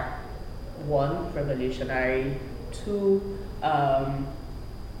 are 1, revolutionary, 2,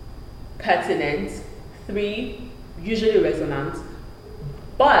 pertinent, 3, usually resonant,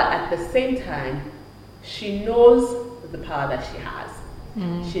 but at the same time, she knows the power that she has.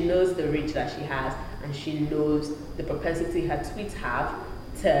 She knows the reach that she has, and she knows the propensity her tweets have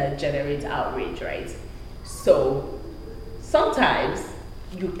to generate outrage, right? So sometimes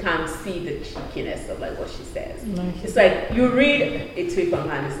you can see the cheekiness of like what she says. It's like you read a tweet from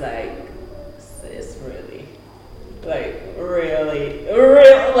her and it's like, sis, really? Like, really?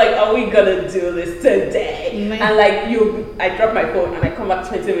 Like, are we gonna do this today? And like I drop my phone and I come back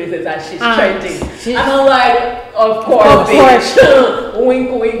 20 minutes later and she's trending. And I'm like, of course.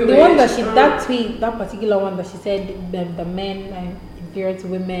 Wink, wink, the one that tweet, that particular one that she said the men are inferior to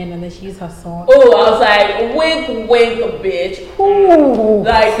women, and then she used her song. Oh, I was like, wink, wink, bitch. Ooh,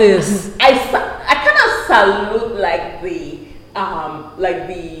 like this. I kind of salute like the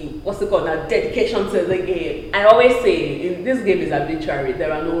what's it called now, dedication to the game. I always say this game is arbitrary.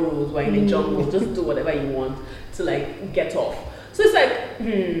 There are no rules. We're in the jungle. Just do whatever you want to like get off. So it's like,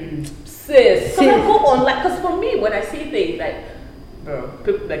 sis. Because I go on like, because for me when I see things like, bro,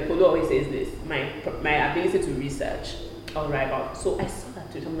 people, like Polo always says this, my ability to research. All right, so I saw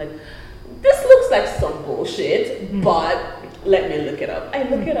that tweet. I'm like, this looks like some bullshit, but let me look it up. I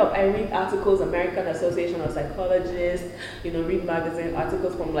look it up. I read articles, American Association of Psychologists, read magazine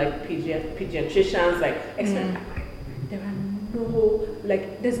articles from like pediatricians, like there are no,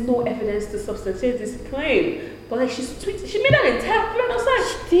 like, there's no evidence to substantiate this claim. But like she made an entire claim. I was like,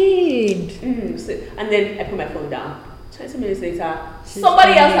 she did. And then I put my phone down. 20 minutes later,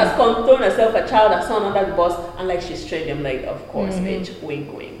 somebody else has thrown herself a child or son under the bus, and like she's trained. I'm like, of course, bitch,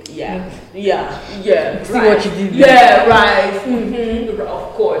 wink, wink. Yeah. See right. what you did. Yeah, right.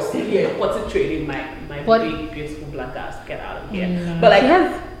 Of course. Yeah, what's it trading my big, beautiful black ass? Get out of here. But like,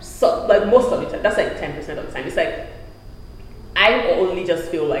 most of the time, that's like 10% of the time. It's like, I only just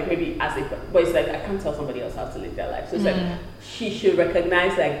feel like maybe but it's like I can't tell somebody else how to live their life. So it's like she should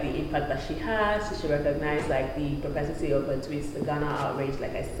recognize like the impact that she has. She should recognize like the propensity of her tweets to garner outrage,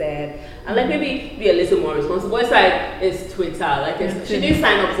 like I said, and like maybe be a little more responsible. It's like it's Twitter. Like she didn't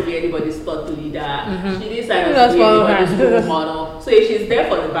sign up to be anybody's thought leader. She didn't sign up to be anybody's role model. So if she's there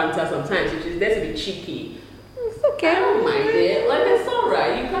for the banter, sometimes if she's there to be cheeky, it's okay. I don't mind it. Like it's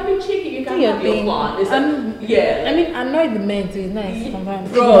alright. You can be cheeky. You can have your fun. It's like, I mean, annoy the men too. It's nice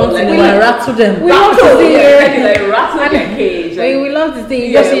sometimes. Bro, like we rattle them. We love to see like rattle their cage. We love to see.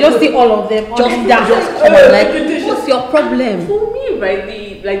 You just see all of them. Just come on. Like, what's your problem? For me, right,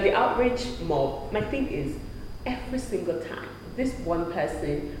 the outrage mob. My thing is, every single time this one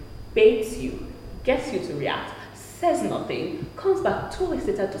person baits you, gets you to react, says nothing, comes back 2 weeks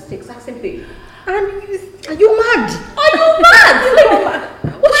later, does the exact same thing. And are you mad? Like,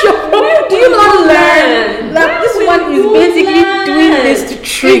 what's your problem? Do you not learn? Like, this one is basically doing this to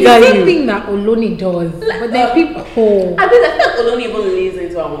trigger it's the you. same thing that Oloni does. But there are people. I feel like Oloni even leans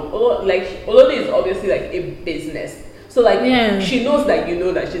into her own. Like, Oloni is obviously like a business. So like, she knows that you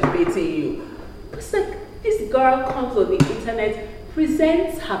know that she's baiting you. But it's like, this girl comes on the internet,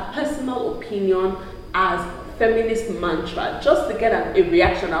 presents her personal opinion as feminist mantra just to get a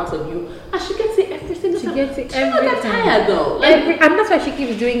reaction out of you, and she gets it every single time. She gets it every time. Tired though, and that's why she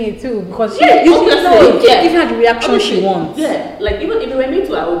keeps doing it too, because she knows give her the reaction she wants. Yeah, like even if it were me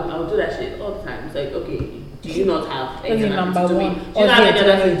too, I would do that shit all the time. It's like, okay, do you not have anything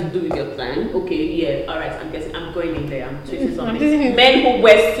to do with your plan? Okay, yeah, all right, I'm going in there. I'm tweeting something. Men who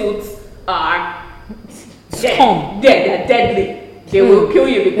wear suits are dead. They're deadly. They will kill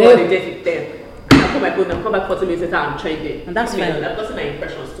you before they get it there. My phone and come back 40 minutes later and trending. And that's fine. I've gotten my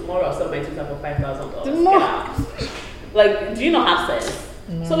impressions. Tomorrow I'll sell my Twitter for $5,000. Like, do you not have sense?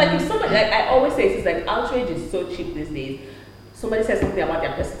 No. So like if somebody, like I always say, it's like outrage is so cheap these days. Somebody says something about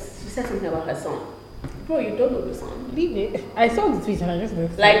their person, she said something about her son. Bro, you don't know the son. Leave it. I saw the tweet and I just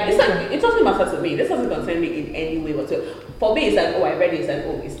like it doesn't matter to me. This doesn't concern me in any way whatsoever. For me, it's like, oh, I read it. It's like,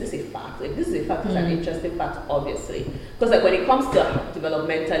 oh, is this a fact? Like, this is a fact. It's an interesting fact, obviously. Because like when it comes to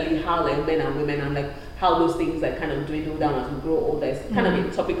developmentally how like men and women and like how those things like kind of dwindle down as we grow older, it's kind of a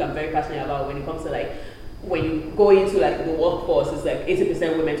topic I'm very passionate about when it comes to like when you go into like the workforce, it's like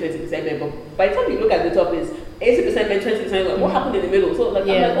 80% women, 20% men. But by the time you look at the top, it's 80% men, 20% women. What happened in the middle? So like I'm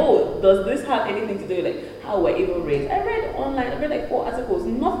like, oh, does this have anything to do with like how we're even raised? I read online, I read like 4 articles,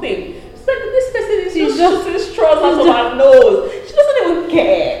 nothing. It's like this person is just shooting straws out of her nose. She doesn't even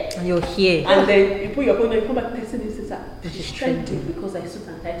care. And you're here. And then you put your phone and you come back 30 minutes later. She's trending because I stood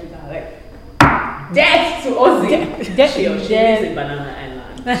and tied to her like Death to Ozzy. Death. She lives in Banana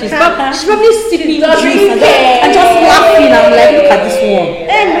Island. She's probably sipping drinks and just laughing. I'm like, look at this one.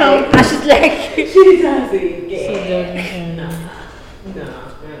 And she's like, she doesn't No.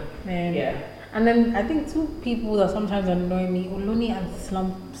 Man. Yeah. And then I think two people that sometimes annoy me, Oloni and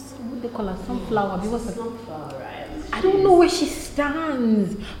Slumps. What do they call her? Sunflower. Because Sunflower, right? I don't know where she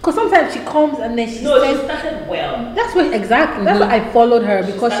stands. Because sometimes she comes and then she she says, started well. that's what exactly. That's why I followed her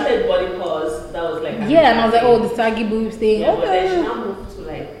because she started body pause. That was like and I was like, oh, the saggy boobs thing. Yeah, but then she now moved to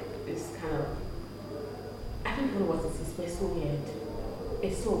like this kind of, I don't know what it is, but it's so weird.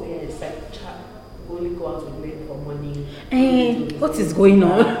 It's so weird. It's like only go out with men for money. what is going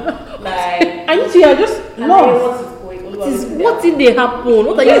on? Like I need to hear just what is going on? What did they happen?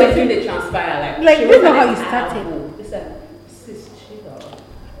 What are you doing? They transpire like this is not how you started. It's like chill.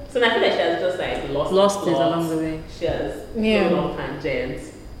 So I feel like she has just like lost it along the way. She has gone off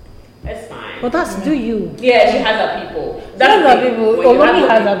tangents. That's fine. But that's do you? Yeah, she has her people. That's her people. Oloni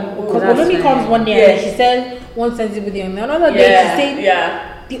has her people. Because Oloni comes one day and she says one sensible thing, and another day she says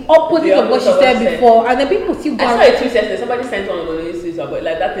the opposite of what she said before, and then people still go. I saw a tweet yesterday. Somebody sent on Oloni's Twitter, but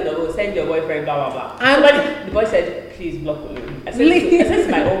like that thing of send your boyfriend, blah blah blah. The boy said, "Please block Oloni." I said to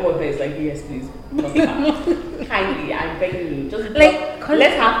my own boyfriend, like, yes, please block her. Kindly, I'm begging you, just like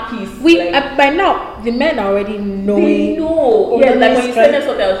let's have peace. We by now the men are already knowing. They know. Yeah, like when you send us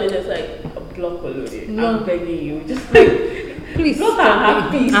something, I was just like, block Oloni. No. I'm begging you, just like. Please block her.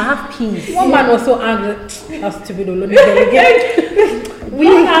 Have peace. I have peace. One man was so angry. That's stupid. Oloni again. We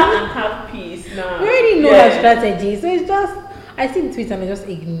can't have peace now. We already know her strategy, so it's just I see the tweets and I just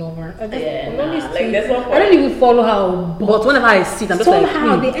ignore her. I don't even follow her. But whenever I see it, I'm just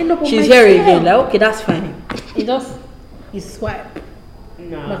somehow they end up on she's here again. Like, okay, that's fine. It just you swipe.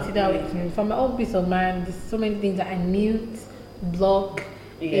 No. But that way, for my own peace of mind, there's so many things that I mute, block,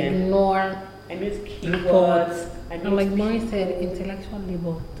 ignore. I mute keywords. And like Maureen said, intellectual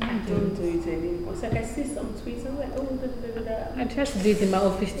labor. Don't do it anymore. It's like I see some tweets, I'm like, oh, I try to do it in my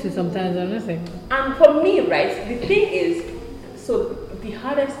office too sometimes, I'm not saying. And for me, right, the thing is, so the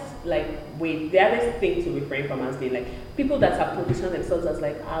hardest thing to refrain from has been like people that have positioned themselves as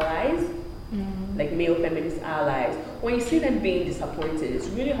like allies, like male feminist allies. When you see them being disappointed, it's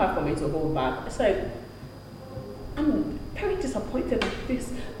really hard for me to hold back. It's like, I'm very disappointed with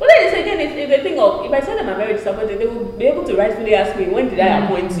this. But then it's again, if they think of, if I tell them I'm very disappointed, they will be able to rightfully ask me, when did I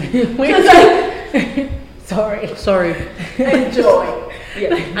appoint you? Like, sorry. Enjoy.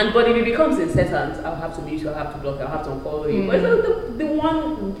 Yeah. And but if it becomes incessant, I'll have to mute you, I'll have to block you, I'll have to unfollow you. But it's like the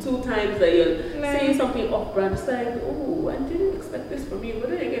 1-2 times that you're saying something off brand, it's like, oh, I didn't expect this from you. But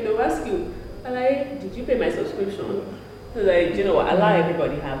then again, they'll ask you, did you pay my subscription? So like, you know what, allow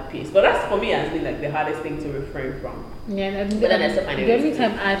everybody have peace. But that's for me has been like the hardest thing to refrain from. Yeah, but then I still find the only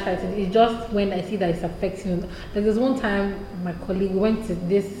time I try to do is just when I see that it's affecting. Like there's one time my colleague went to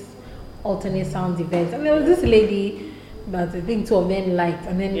this alternate sounds event and there was this lady that I think two of them liked,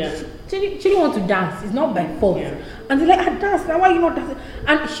 and then she didn't want to dance. It's not by force. Yeah. And they're like, I dance now, why you not dancing?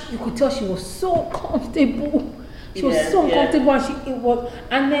 And you could tell she was so comfortable. She was so uncomfortable,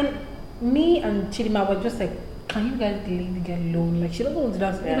 and then me and Chidima were just like, can you guys leave the girl alone? Like she doesn't want to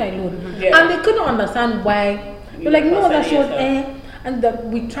dance, leave her alone. Yeah. And they couldn't understand why. They're like, no, that she was and that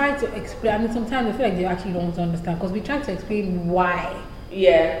we tried to explain. I mean, sometimes I feel like they actually don't want to understand because we tried to explain why.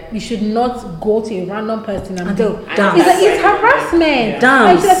 Yeah. You should not go to a random person and dance. It's harassment. Yeah.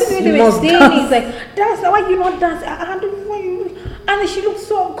 Dance. Like, they were saying it's like, dance. Why you not dance? And she looked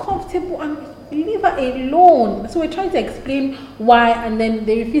so uncomfortable and leave her alone. So we're trying to explain why, and then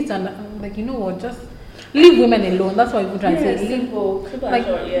they refused. And I'm like, you know what? Just leave women alone. That's what we try to say.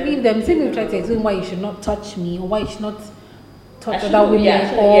 Leave them. Same way we try to explain why you should not touch me or why you should not touch other women.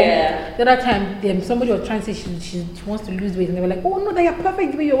 The other time, somebody was trying to say she wants to lose weight, and they were like, "Oh no, they are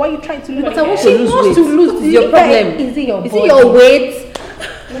perfect way. Why are you trying to lose?" But I want to lose weight. Is your problem? Is it your body? Is it your weight?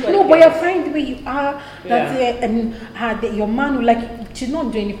 No, but you're fine the way you are. And your man will like. She's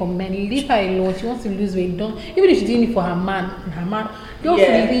not doing it for men. Leave her alone. She wants to lose weight. Don't. Even if she's doing it for her man,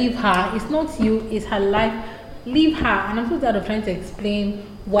 just leave her. It's not you. It's her life. Leave her. And I'm so tired of trying to explain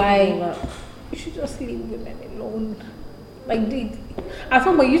why you should just leave women alone. Like, at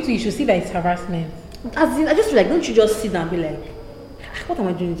some point, you should see that it's harassment. As in, I just feel like, don't you just sit down and be like, what am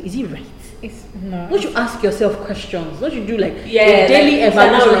I doing? Is it right? It's no. Don't you ask yourself questions? Don't you do like daily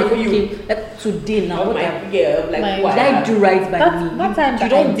evaluation? Like today now, what did I do right by me? That time you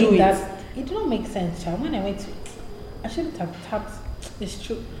don't do it. It did not make sense, child. When I went to, I shouldn't have tapped. It's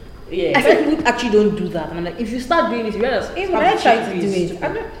true. Yeah, I feel like we actually don't do that. And I'm like, if you start doing this, you realize. Even I try to do it.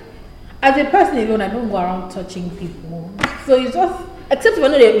 As a person alone, I don't go around touching people. So it's just Except if I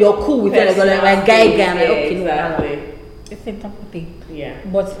know that you're cool with it, like guy, I'm like, okay, exactly. It's a tough thing. Yeah.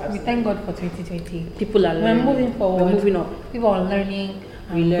 But absolutely. we thank God for 2020. People are learning. We're moving forward. We're moving up. People are learning,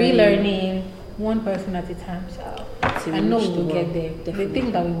 relearning, one person at a time. So I know we will get there. They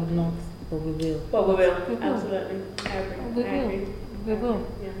think that we would not, but we will. But we will. We will. Absolutely. I agree. We I will. agree. We will.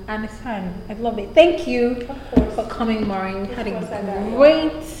 Yeah. And it's fun. I love it. Thank you for coming, Maureen. We had Of course I got a it.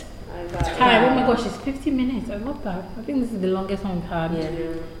 great time. Oh my gosh, it's 50 minutes. I love that. I think this is the longest one we've had.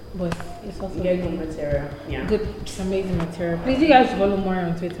 Yeah. But it's also Get good really material. Yeah. good, amazing material. Please, you guys follow more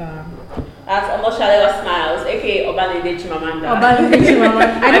on Twitter. That's Omoshalewa Smiles, aka Obalide Chimamanda. Obalide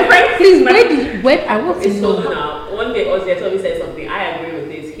Chimamanda. I know. Please, wait. I want to It's know. sold now. One day Ozzy told me said something. I agree with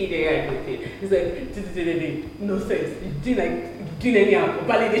this. He did agree with it. He's like, no sense. You didn't anyhow.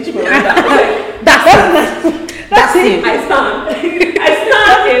 Obalide Chimamanda. That's it. I stand. I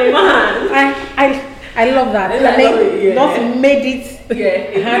stand a man. I love that. I love it, yeah. Just made it. Yeah,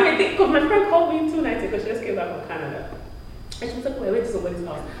 it made me think, because my friend called me 2 nights ago, she just came back from Canada. And she was like, wait, went to somebody's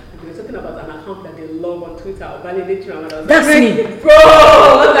house. And they were talking about an account that they love on Twitter, Obalide Chimamanda. That's me. Bro!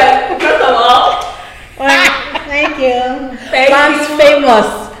 I was like, first of all, Thank you. Man's famous.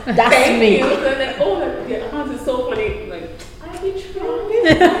 That's thank me. you. So like, oh, like, the account is so funny. Like, I've been trying.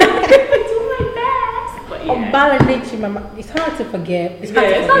 I do my best. But yeah. Obalide Chimamanda. It's hard to forget. It's hard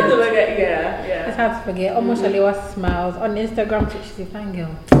to forget. Yeah. It's hard to forget. Omoshalewa Smiles on Instagram. She's a fine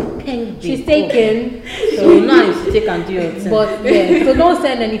girl. She's Babe. taken. So now you should take and do your thing. But yeah, so don't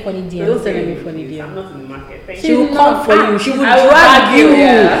send any funny DMs. Don't send any funny I'm DM. not in the market. Thank She you. will come for you. She will I will drag you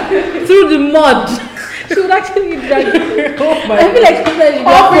yeah. through the mud. She would actually drag you. Oh my I feel like sometimes you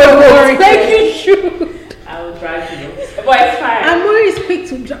Off just your feel words. worried. Like you should. I will drag you. But it's fine. I'm always quick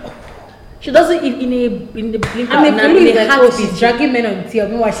to drag. She doesn't in the blink I mean, of for an me, eye, it's like, in a oh, heartbeat. she's dragging men on tail.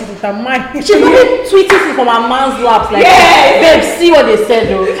 Meanwhile, she's with her mind. She's not even tweeting it from her man's laps like, Yeah. babe, see what they said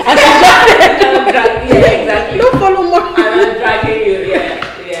though. And she's just Yeah, exactly. Don't follow more. I'm dragging you.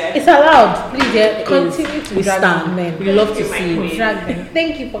 Yeah. It's allowed. Please, yeah, continue to we drag stand. men. We love to Thank you, see my it. queen. Drag them.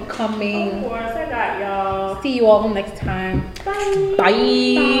 Thank you for coming. Of course, I got y'all. See you all next time. Bye. Bye.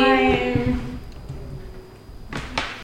 Bye.